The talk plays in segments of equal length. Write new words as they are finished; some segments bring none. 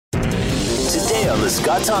Today on The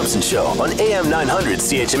Scott Thompson Show on AM 900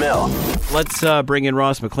 CHML. Let's bring in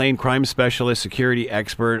Ross McLean, crime specialist, security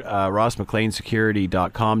expert,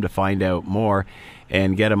 rossmcleansecurity.com to find out more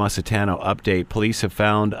and get a Musitano update. Police have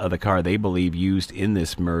found the car they believe used in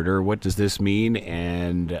this murder. What does this mean,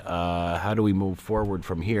 and how do we move forward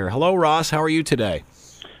from here? Hello, Ross. How are you today?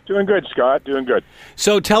 Doing good, Scott. Doing good.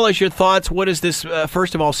 So tell us your thoughts. What is this,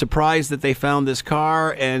 first of all, surprised that they found this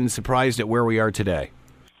car and surprised at where we are today?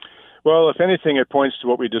 Well, if anything, it points to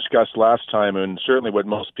what we discussed last time, and certainly what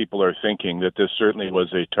most people are thinking, that this certainly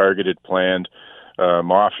was a targeted, planned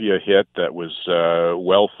mafia hit that was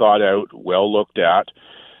well thought out, well looked at.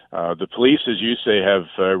 The police, as you say, have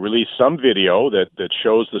released some video that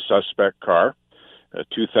shows the suspect car, a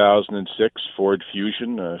 2006 Ford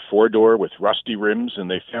Fusion, four-door with rusty rims, and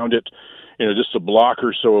they found it, just a block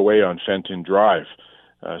or so away on Fenton Drive,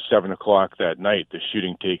 7 o'clock that night, the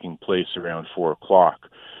shooting taking place around 4 o'clock.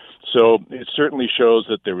 So it certainly shows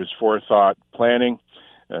that there was forethought planning,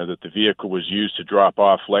 that the vehicle was used to drop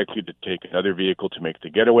off, likely to take another vehicle to make the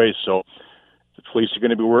getaway. So the police are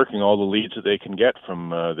going to be working all the leads that they can get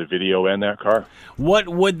from the video and that car. What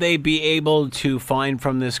would they be able to find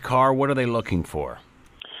from this car? What are they looking for?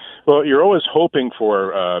 Well, you're always hoping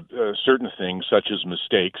for certain things, such as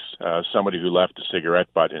mistakes, somebody who left a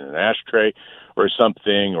cigarette butt in an ashtray or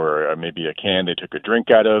something, or maybe a can they took a drink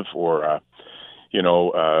out of, or a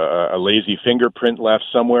lazy fingerprint left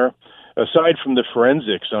somewhere. Aside from the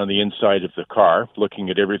forensics on the inside of the car, looking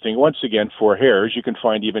at everything, once again, for hairs, you can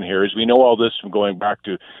find even hairs. We know all this from going back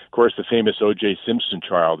to, of course, the famous O.J. Simpson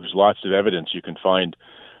trial. There's lots of evidence you can find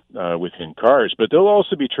within cars. But they'll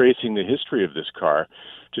also be tracing the history of this car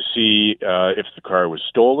to see if the car was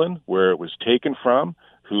stolen, where it was taken from,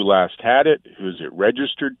 who last had it, who's it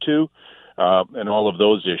registered to, and all of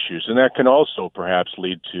those issues. And that can also perhaps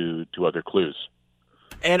lead to other clues.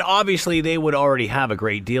 And obviously they would already have a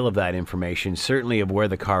great deal of that information, certainly of where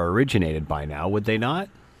the car originated by now, would they not?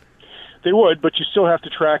 They would, but you still have to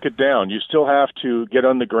track it down. You still have to get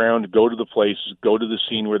on the ground, go to the place, go to the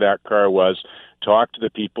scene where that car was, talk to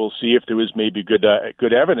the people, see if there was maybe good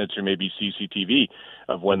evidence or maybe CCTV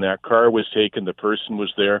of when that car was taken, the person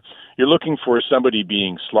was there. You're looking for somebody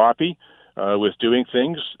being sloppy with doing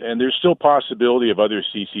things, and there's still possibility of other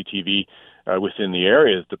CCTV within the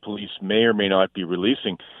area that the police may or may not be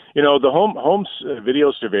releasing. The home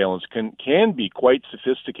video surveillance can be quite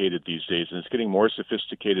sophisticated these days, and it's getting more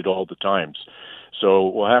sophisticated all the time. So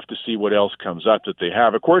we'll have to see what else comes up that they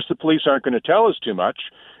have. Of course, the police aren't going to tell us too much.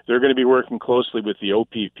 They're going to be working closely with the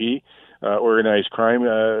OPP, Organized Crime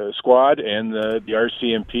Squad, and the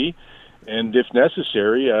RCMP, and if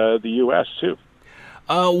necessary, the U.S. too.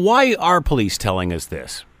 Why are police telling us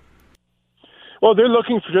this? Well, they're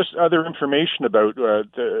looking for just other information about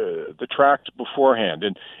the track beforehand,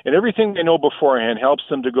 and everything they know beforehand helps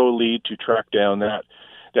them to go lead to track down that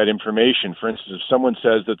information. For instance, if someone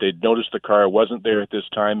says that they'd noticed the car wasn't there at this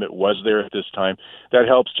time, it was there at this time, that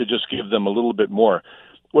helps to just give them a little bit more.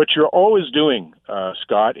 What you're always doing,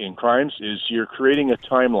 Scott, in crimes is you're creating a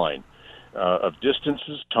timeline of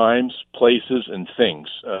distances, times, places, and things,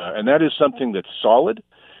 and that is something that's solid.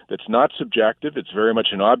 It's not subjective. It's very much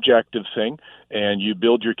an objective thing, and you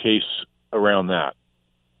build your case around that.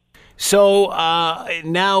 So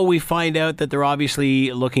now we find out that they're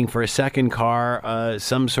obviously looking for a second car,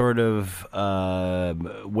 some sort of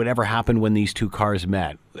whatever happened when these two cars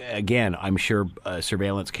met. Again, I'm sure a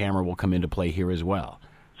surveillance camera will come into play here as well.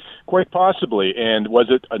 Quite possibly. And was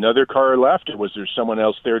it another car left, or was there someone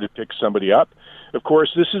else there to pick somebody up? Of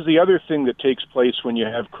course, this is the other thing that takes place when you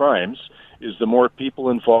have crimes, is the more people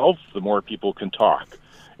involved, the more people can talk.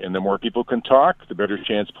 And the more people can talk, the better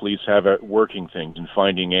chance police have at working things and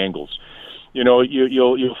finding angles.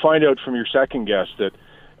 You'll find out from your second guess that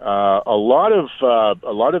a lot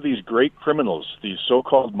of these great criminals, these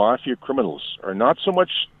so-called mafia criminals, are not so much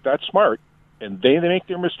that smart, and they make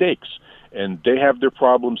their mistakes, and they have their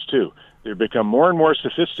problems too. They become more and more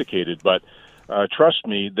sophisticated, but trust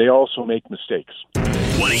me, they also make mistakes.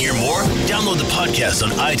 Want to hear more? Download the podcast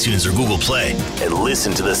on iTunes or Google Play and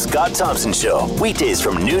listen to The Scott Thompson Show weekdays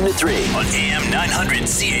from noon to 3 on AM 900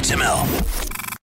 CHML.